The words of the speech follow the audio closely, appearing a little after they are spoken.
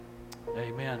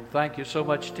Amen. Thank you so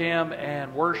much, Tim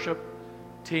and worship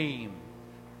team.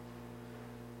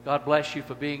 God bless you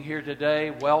for being here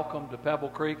today. Welcome to Pebble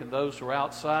Creek, and those who are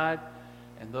outside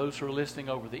and those who are listening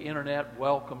over the internet,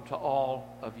 welcome to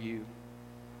all of you.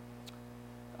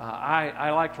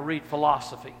 I like to read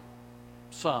philosophy,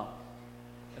 some.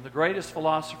 And the greatest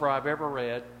philosopher I've ever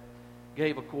read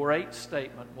gave a great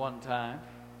statement one time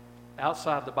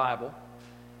outside the Bible.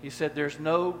 He said, "There's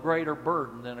no greater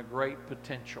burden than a great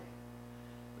potential."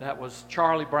 That was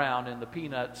Charlie Brown in the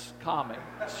Peanuts comic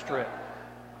strip.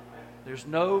 There's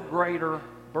no greater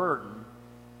burden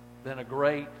than a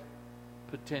great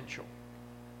potential.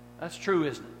 That's true,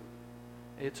 isn't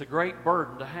it? It's a great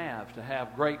burden to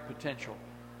have great potential.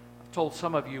 I've told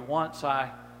some of you once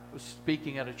I was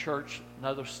speaking at a church,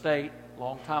 another state, a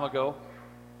long time ago.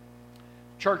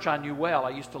 Church I knew well. I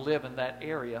used to live in that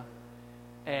area.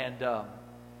 And I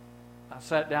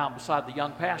sat down beside the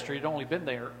young pastor. He'd only been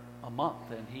there a month,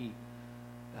 and he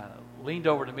leaned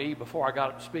over to me before I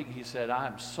got up to speak. He said, "I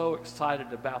am so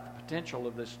excited about the potential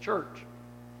of this church."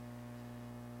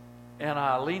 And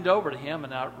I leaned over to him,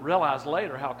 and I realized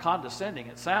later how condescending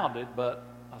it sounded, but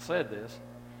I said this.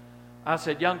 I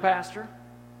said, "Young pastor,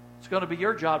 it's going to be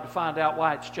your job to find out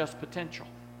why it's just potential."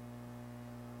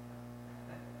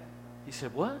 He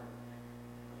said, "What?"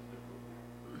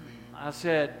 I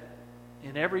said,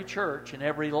 "In every church, in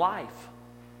every life,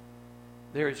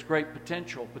 there is great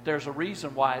potential, but there's a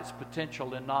reason why it's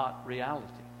potential and not reality.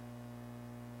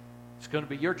 It's going to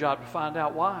be your job to find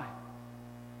out why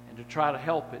and to try to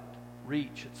help it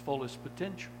reach its fullest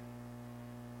potential."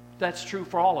 That's true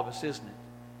for all of us, isn't it?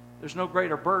 There's no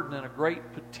greater burden than a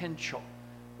great potential.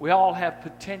 We all have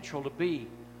potential to be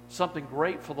something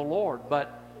great for the Lord,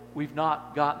 but we've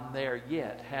not gotten there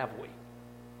yet, have we?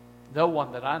 No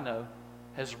one that I know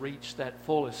has reached that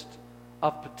fullest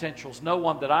of potentials. No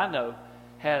one that I know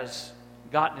has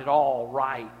gotten it all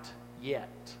right yet.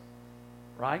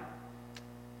 Right?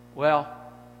 Well,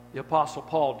 the Apostle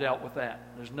Paul dealt with that.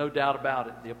 There's no doubt about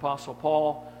it. The Apostle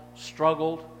Paul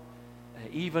struggled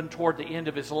even toward the end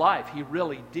of his life. He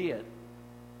really did.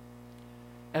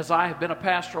 As I have been a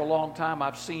pastor a long time,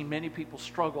 I've seen many people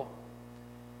struggle.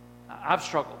 I've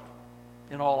struggled,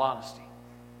 in all honesty.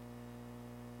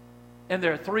 And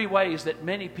there are three ways that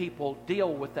many people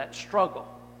deal with that struggle.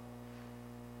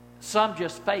 Some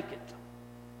just fake it.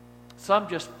 Some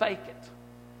just fake it.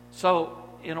 So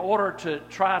in order to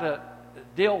try to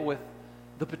deal with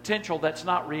the potential that's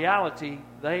not reality,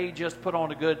 they just put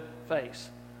on a good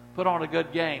face, put on a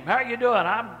good game. "How are you doing?"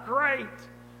 "I'm great.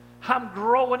 I'm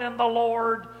growing in the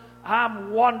Lord.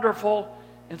 I'm wonderful."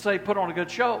 And so they put on a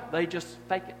good show. They just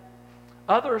fake it.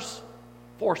 Others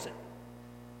force it.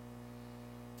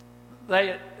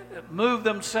 They move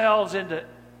themselves into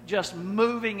just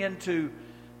moving into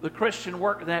the Christian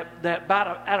work that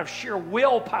out of sheer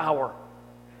willpower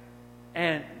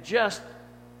and just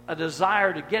a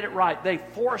desire to get it right. They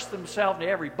force themselves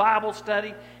into every Bible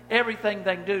study, everything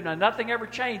they can do. Now, nothing ever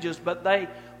changes, but they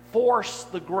force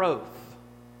the growth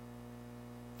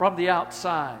from the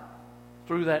outside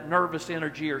through that nervous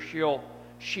energy or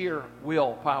sheer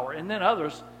willpower. And then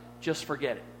others just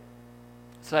forget it.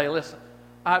 Say, "Listen,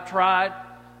 I've tried,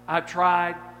 I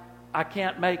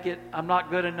can't make it, I'm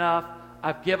not good enough,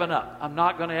 I've given up. I'm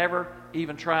not going to ever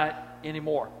even try it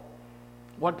anymore."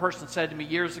 One person said to me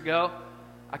years ago,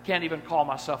 "I can't even call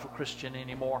myself a Christian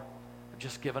anymore. I've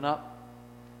just given up."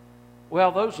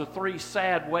 Well, those are three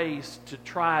sad ways to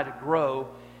try to grow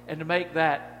and to make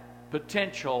that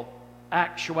potential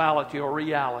actuality or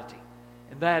reality.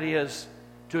 And that is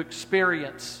to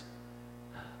experience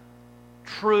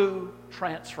true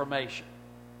transformation.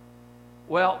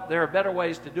 Well, there are better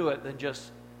ways to do it than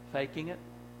just faking it,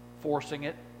 forcing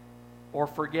it, or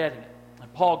forgetting it.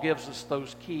 And Paul gives us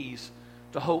those keys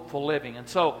to hopeful living. And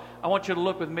so I want you to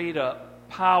look with me to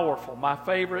my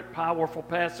favorite powerful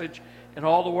passage in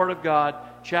all the Word of God,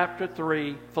 chapter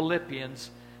 3, Philippians,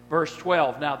 verse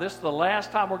 12. Now, this is the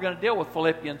last time we're going to deal with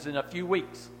Philippians in a few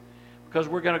weeks, because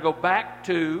we're going to go back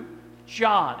to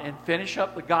John and finish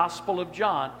up the Gospel of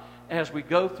John as we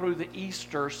go through the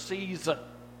Easter season.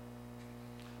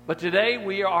 But today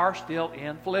we are still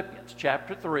in Philippians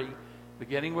chapter 3,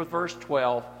 beginning with verse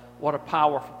 12. What a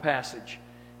powerful passage.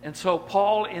 And so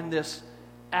Paul, in this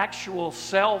actual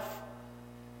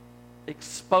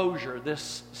self-exposure,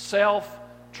 this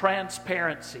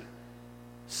self-transparency,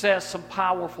 says some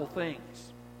powerful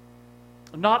things.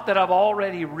 Not that I've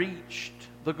already reached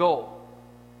the goal.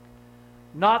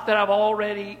 Not that am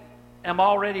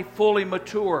already fully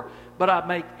mature, but I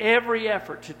make every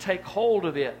effort to take hold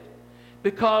of it,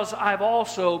 because I've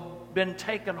also been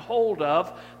taken hold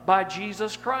of by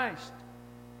Jesus Christ.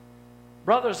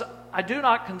 Brothers, I do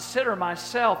not consider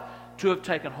myself to have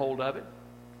taken hold of it.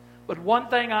 But one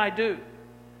thing I do,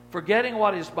 forgetting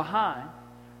what is behind,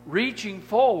 reaching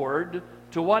forward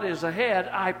to what is ahead,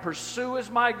 I pursue as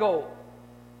my goal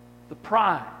the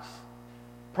prize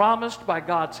promised by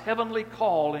God's heavenly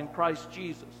call in Christ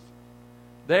Jesus.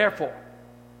 Therefore,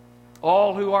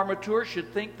 all who are mature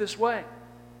should think this way.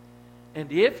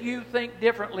 And if you think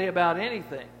differently about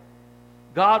anything,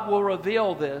 God will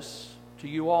reveal this to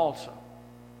you also.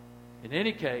 In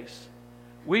any case,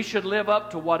 we should live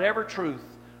up to whatever truth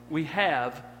we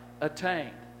have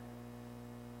attained.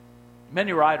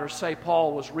 Many writers say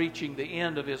Paul was reaching the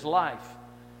end of his life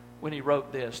when he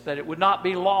wrote this, that it would not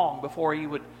be long before he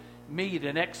would meet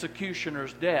an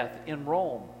executioner's death in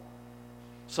Rome.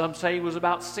 Some say he was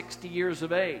about 60 years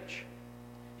of age.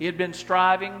 He had been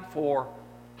striving for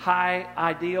high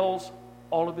ideals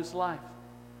all of his life.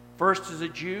 First as a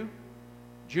Jew,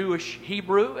 Jewish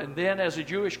Hebrew, and then as a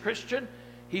Jewish Christian,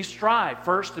 he strived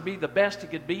first to be the best he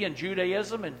could be in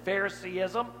Judaism and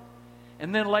Phariseeism,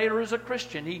 and then later as a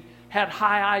Christian, he had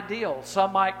high ideals.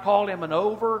 Some might call him an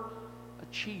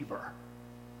overachiever,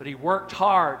 but he worked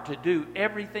hard to do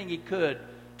everything he could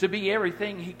to be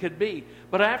everything he could be.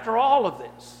 But after all of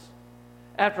this,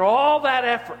 after all that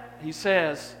effort, he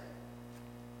says,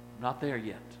 I'm not there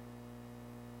yet.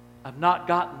 I've not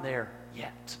gotten there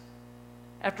yet.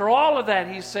 After all of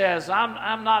that, he says,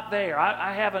 I'm not there.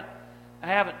 I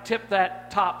haven't tipped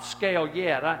that top scale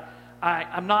yet.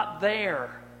 I'm not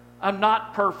there. I'm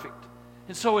not perfect.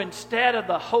 And so instead of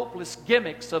the hopeless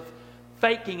gimmicks of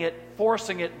faking it,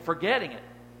 forcing it, and forgetting it,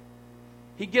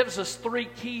 he gives us 3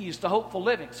 keys to hopeful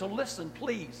living. So listen,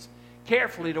 please,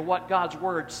 carefully to what God's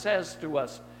Word says to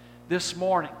us this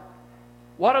morning.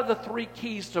 What are the 3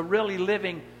 keys to really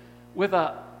living with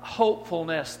a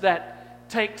hopefulness that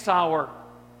takes our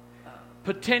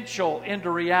potential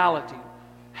into reality?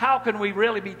 How can we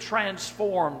really be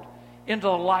transformed into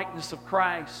the likeness of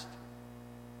Christ?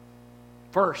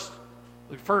 First,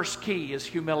 the first key is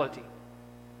humility.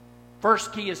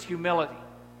 First key is humility.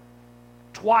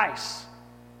 Twice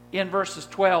in verses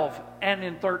 12 and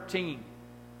in 13,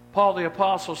 Paul the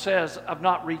Apostle says, I've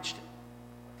not reached it.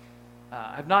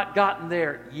 I've not gotten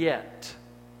there yet.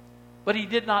 But he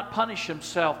did not punish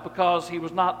himself because he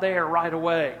was not there right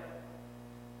away.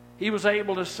 He was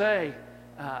able to say,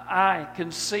 I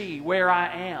can see where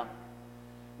I am.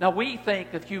 Now we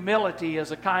think of humility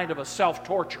as a kind of a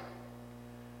self-torture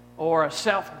or a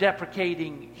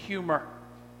self-deprecating humor.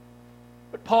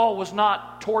 But Paul was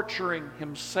not torturing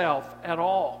himself at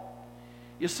all.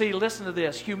 You see, listen to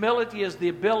this. Humility is the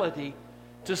ability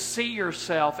to see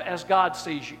yourself as God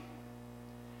sees you,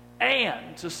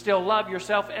 and to still love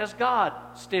yourself as God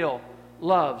still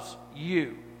loves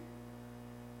you.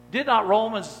 Did not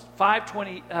Romans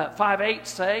 5:8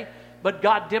 say, but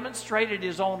God demonstrated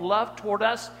his own love toward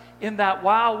us in that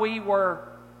while we were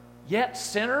yet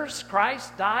sinners,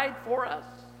 Christ died for us?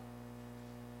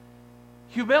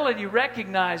 Humility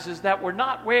recognizes that we're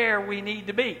not where we need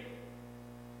to be,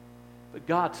 but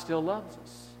God still loves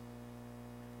us.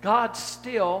 God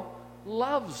still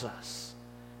loves us.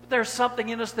 But there's something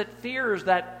in us that fears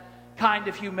that kind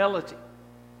of humility.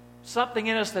 Something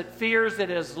in us that fears it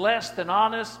is less than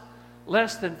honest,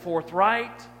 less than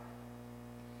forthright.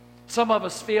 Some of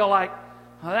us feel like,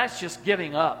 well, that's just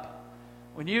giving up.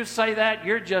 When you say that,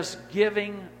 you're just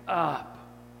giving up.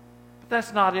 But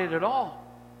that's not it at all.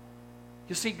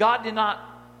 You see, God did not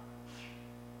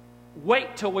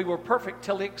wait till we were perfect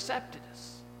till he accepted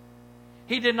us.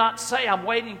 He did not say, I'm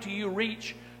waiting till you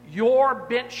reach your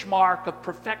benchmark of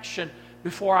perfection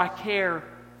before I care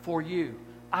for you.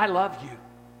 I love you.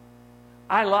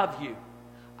 I love you.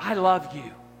 I love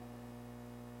you.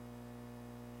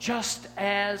 Just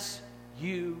as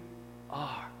you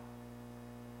are.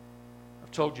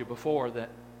 I've told you before that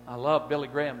I love Billy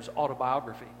Graham's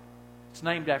autobiography. It's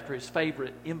named after his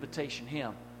favorite invitation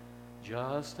hymn.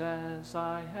 Just as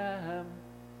I am,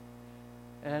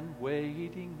 and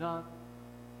waiting not.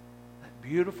 That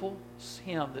beautiful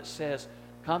hymn that says,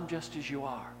 come just as you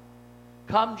are.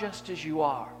 Come just as you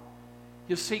are.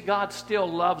 You see, God still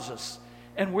loves us,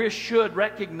 and we should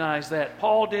recognize that.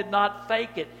 Paul did not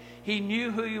fake it. He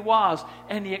knew who he was,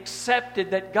 and he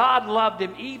accepted that God loved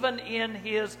him even in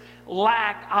his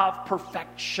lack of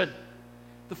perfection.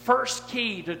 The first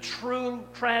key to true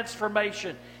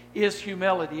transformation is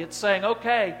humility. It's saying,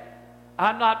 okay,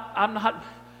 I'm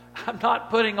not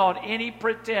putting on any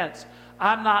pretense.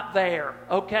 I'm not there,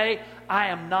 okay? I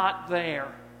am not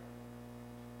there.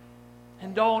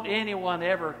 And don't anyone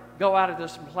ever go out of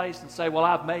this place and say, well,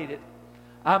 I've made it.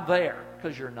 I'm there,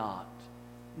 because you're not.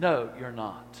 No, you're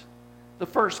not. The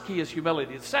first key is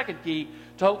humility. The second key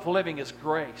to hopeful living is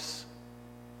grace.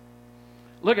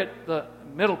 Look at the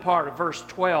middle part of verse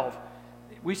 12.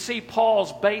 We see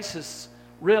Paul's basis,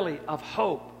 really, of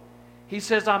hope. He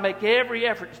says, I make every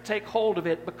effort to take hold of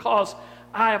it because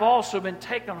I have also been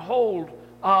taken hold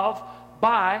of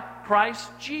by Christ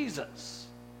Jesus.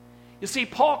 You see,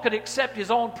 Paul could accept his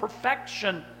own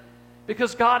perfection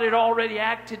because God had already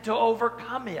acted to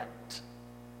overcome it.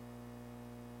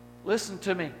 Listen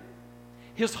to me.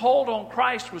 His hold on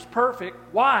Christ was perfect.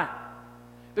 Why?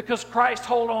 Because Christ's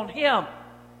hold on him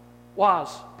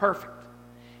was perfect.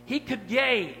 He could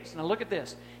gaze, now look at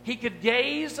this, he could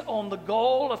gaze on the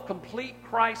goal of complete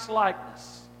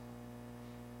Christ-likeness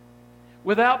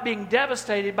without being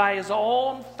devastated by his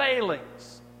own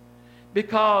failings,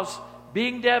 because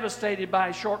being devastated by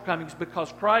his shortcomings,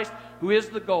 because Christ, who is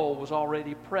the goal, was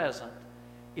already present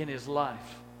in his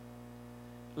life.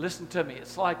 Listen to me,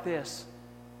 it's like this.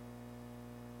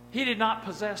 He did not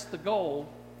possess the goal,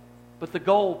 but the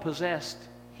goal possessed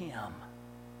him.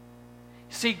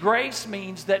 See, grace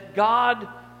means that God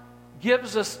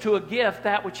gives us to a gift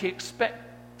that which he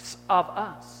expects of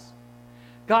us.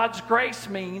 God's grace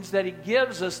means that he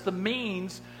gives us the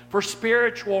means for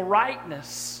spiritual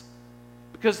rightness,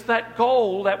 because that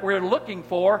goal that we're looking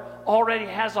for already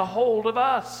has a hold of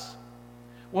us.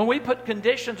 When we put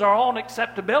conditions on our own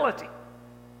acceptability,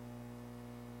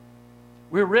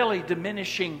 we're really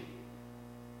diminishing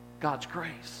God's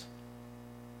grace.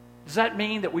 Does that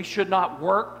mean that we should not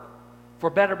work for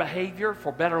better behavior,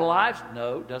 for better lives?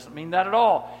 No, it doesn't mean that at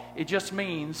all. It just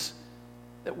means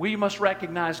that we must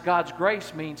recognize God's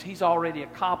grace means he's already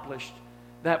accomplished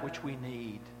that which we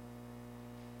need.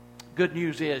 Good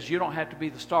news is you don't have to be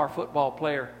the star football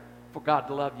player for God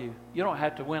to love you. You don't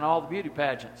have to win all the beauty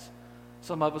pageants.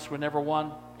 Some of us were never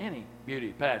won any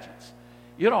beauty pageants.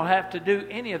 You don't have to do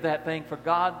any of that thing for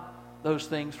God, those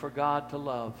things for God to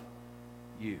love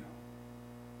you.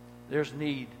 There's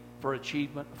need for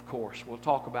achievement, of course. We'll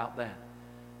talk about that.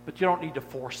 But you don't need to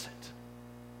force it.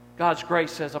 God's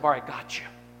grace says, I've already got you.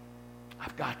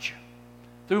 I've got you.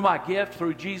 Through my gift,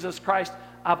 through Jesus Christ,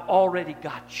 I've already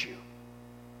got you.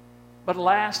 But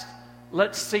last,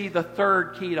 let's see the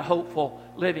third key to hopeful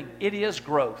living. It is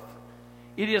growth.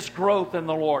 It is growth in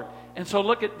the Lord. And so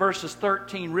look at verses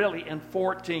 13, really, and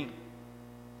 14.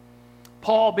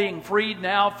 Paul being freed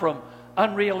now from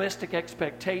unrealistic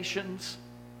expectations,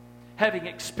 having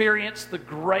experienced the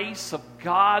grace of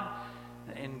God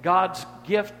and God's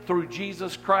gift through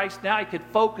Jesus Christ, now he could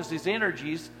focus his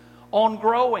energies on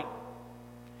growing.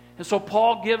 And so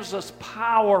Paul gives us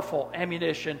powerful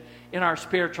ammunition in our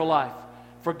spiritual life.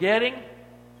 Forgetting,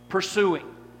 pursuing.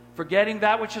 Forgetting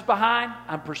that which is behind,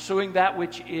 I'm pursuing that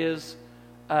which is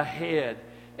ahead.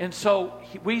 And so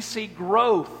we see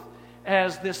growth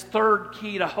as this third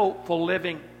key to hopeful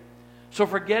living. So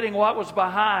forgetting what was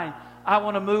behind, I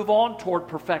want to move on toward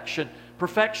perfection.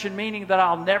 Perfection meaning that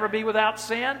I'll never be without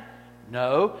sin?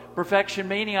 No. Perfection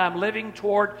meaning I'm living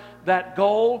toward that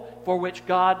goal for which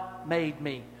God made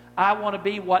me. I want to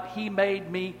be what he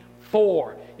made me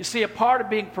for. You see, a part of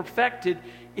being perfected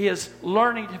is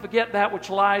learning to forget that which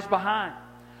lies behind.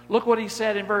 Look what he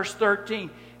said in verse 13.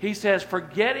 He says,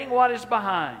 forgetting what is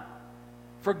behind.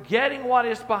 Forgetting what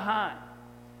is behind.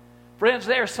 Friends,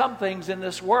 there are some things in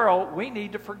this world we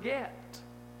need to forget.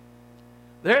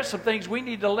 There are some things we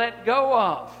need to let go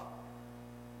of.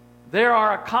 There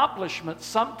are accomplishments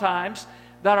sometimes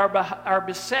that are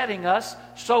besetting us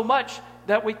so much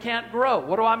that we can't grow.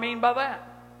 What do I mean by that?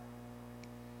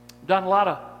 I've done a lot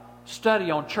of study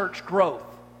on church growth.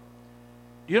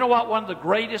 Do you know what one of the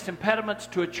greatest impediments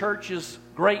to a church's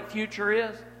great future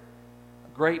is?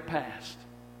 A great past.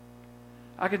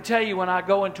 I can tell you when I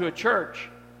go into a church,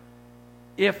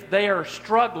 if they are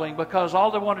struggling because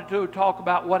all they want to do is talk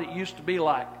about what it used to be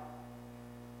like.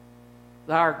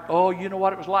 You know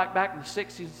what it was like back in the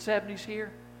 60s and 70s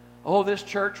here? Oh, this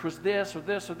church was this or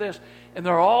this or this. And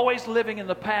they're always living in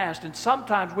the past. And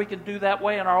sometimes we can do that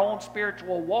way in our own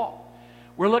spiritual walk.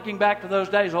 We're looking back to those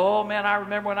days. Oh, man, I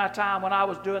remember when I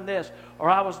was doing this or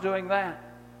I was doing that.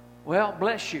 Well,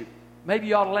 bless you. Maybe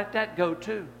you ought to let that go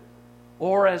too.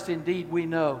 Or as indeed we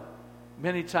know,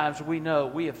 many times we know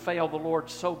we have failed the Lord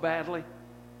so badly,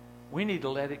 we need to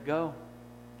let it go.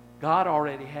 God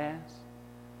already has.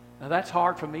 Now that's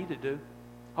hard for me to do.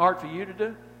 Hard for you to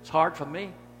do. It's hard for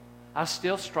me. I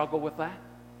still struggle with that.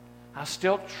 I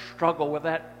still struggle with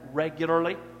that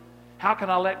regularly. How can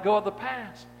I let go of the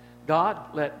past? God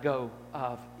let go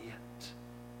of it.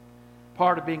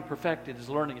 Part of being perfected is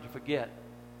learning to forget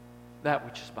that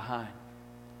which is behind.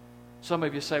 Some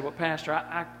of you say, well, Pastor,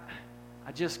 I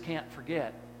just can't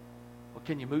forget. Well,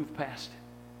 can you move past it?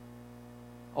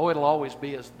 Oh, it'll always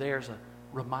be as there's a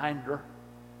reminder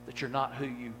that you're not who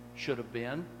you should have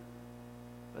been.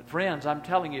 But friends, I'm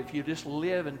telling you, if you just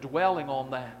live in dwelling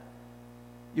on that,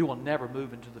 you will never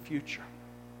move into the future.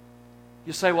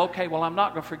 You say, well, okay, well, I'm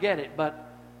not going to forget it,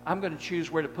 but I'm going to choose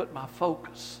where to put my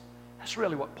focus. That's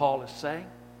really what Paul is saying.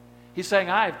 He's saying,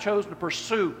 I have chosen to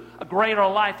pursue a greater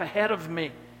life ahead of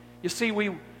me. You see,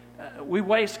 we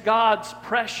waste God's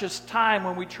precious time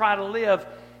when we try to live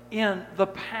in the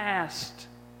past.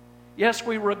 Yes,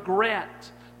 we regret,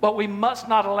 but we must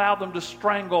not allow them to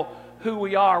strangle who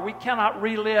we are. We cannot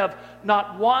relive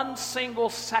not one single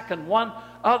second. One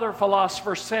other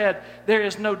philosopher said, there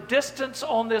is no distance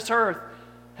on this earth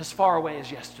as far away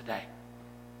as yesterday.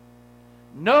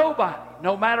 Nobody,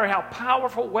 no matter how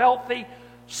powerful, wealthy,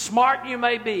 smart you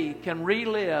may be, can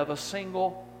relive a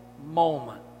single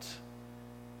moment.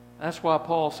 That's why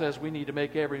Paul says we need to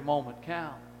make every moment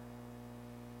count.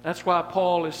 That's why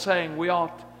Paul is saying we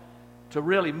ought to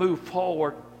really move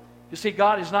forward. You see,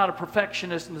 God is not a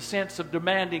perfectionist in the sense of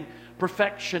demanding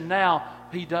perfection now.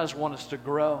 He does want us to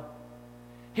grow.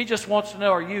 He just wants to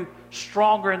know, are you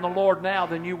stronger in the Lord now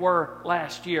than you were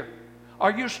last year?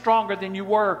 Are you stronger than you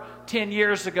were 10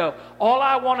 years ago? All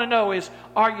I want to know is,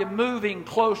 are you moving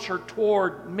closer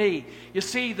toward me? You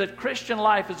see, the Christian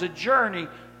life is a journey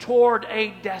toward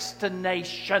a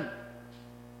destination.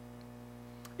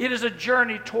 It is a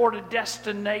journey toward a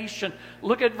destination.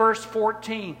 Look at verse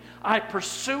 14. I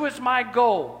pursue as my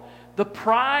goal the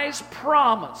prize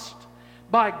promised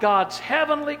by God's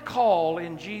heavenly call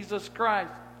in Jesus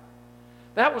Christ.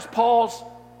 That was Paul's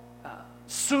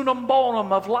summum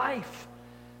bonum of life.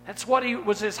 That's what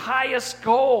was his highest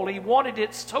goal. He wanted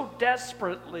it so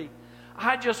desperately.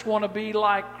 I just want to be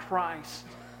like Christ.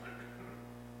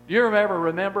 Do you ever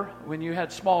remember when you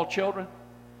had small children?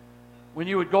 When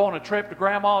you would go on a trip to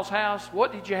Grandma's house,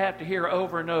 what did you have to hear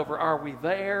over and over? Are we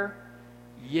there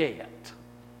yet?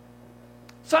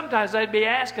 Sometimes they'd be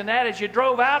asking that as you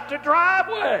drove out the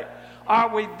driveway.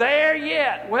 Are we there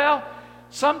yet? Well,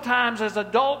 sometimes as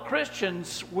adult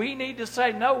Christians, we need to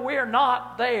say, no, we're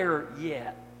not there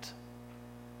yet.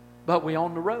 But we're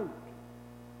on the road.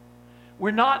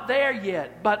 We're not there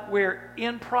yet, but we're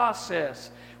in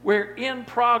process. We're in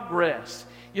progress.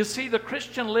 You see, the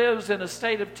Christian lives in a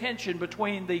state of tension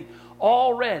between the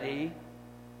already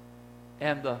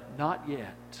and the not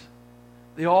yet.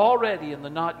 The already and the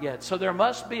not yet. So there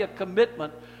must be a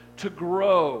commitment to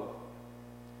grow.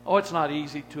 Oh, it's not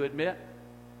easy to admit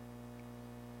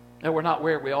that we're not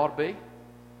where we ought to be.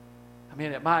 I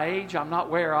mean, at my age, I'm not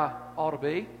where I ought to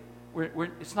be.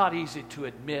 It's not easy to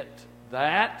admit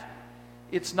that.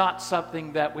 It's not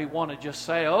something that we want to just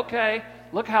say, okay,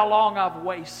 look how long I've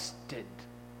wasted.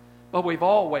 But we've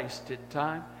all wasted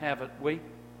time, haven't we?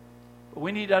 But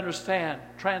we need to understand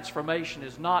transformation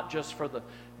is not just for the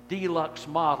deluxe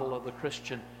model of the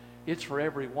Christian. It's for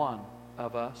every one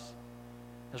of us.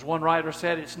 As one writer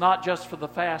said, it's not just for the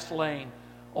fast lane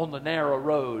on the narrow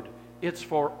road. It's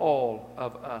for all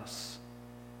of us.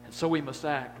 And so we must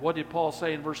act. What did Paul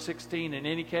say in verse 16? In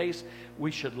any case,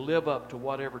 we should live up to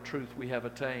whatever truth we have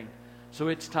attained. So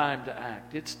it's time to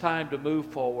act. It's time to move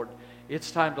forward.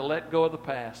 It's time to let go of the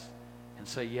past and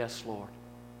say, yes, Lord.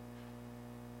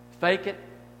 Fake it,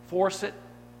 force it,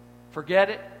 forget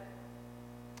it.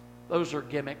 Those are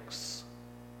gimmicks.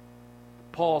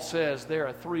 Paul says there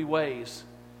are 3 ways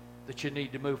that you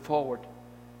need to move forward.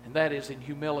 And that is in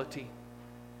humility,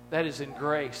 that is in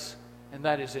grace, and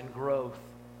that is in growth.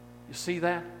 You see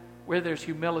that? Where there's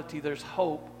humility, there's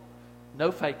hope.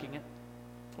 No faking it.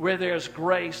 Where there's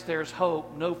grace, there's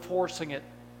hope. No forcing it.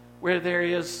 Where there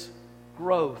is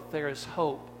growth, there is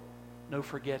hope. No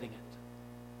forgetting it.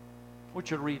 I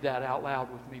want you to read that out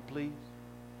loud with me, please.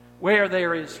 Where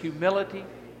there is humility,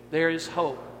 there is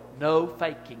hope. No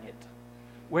faking it.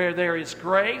 Where there is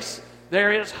grace,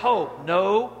 there is hope.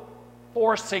 No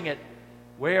forcing it.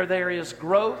 Where there is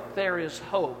growth, there is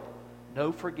hope.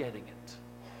 No forgetting it.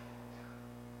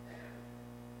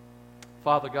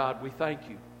 Father God, we thank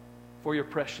you for your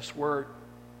precious word.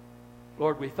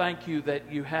 Lord, we thank you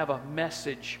that you have a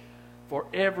message for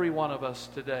every one of us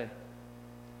today.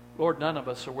 Lord, none of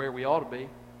us are where we ought to be.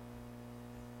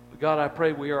 But God, I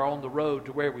pray we are on the road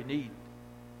to where we need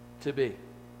to be.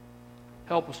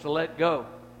 Help us to let go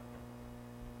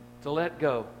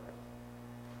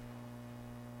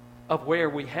of where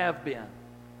we have been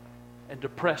and to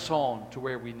press on to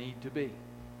where we need to be.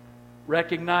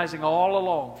 Recognizing all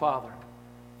along, Father,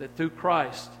 that through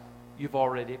Christ you've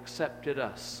already accepted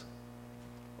us.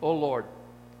 Oh Lord,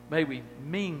 may we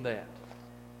mean that.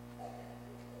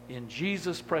 In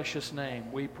Jesus' precious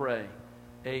name we pray.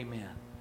 Amen.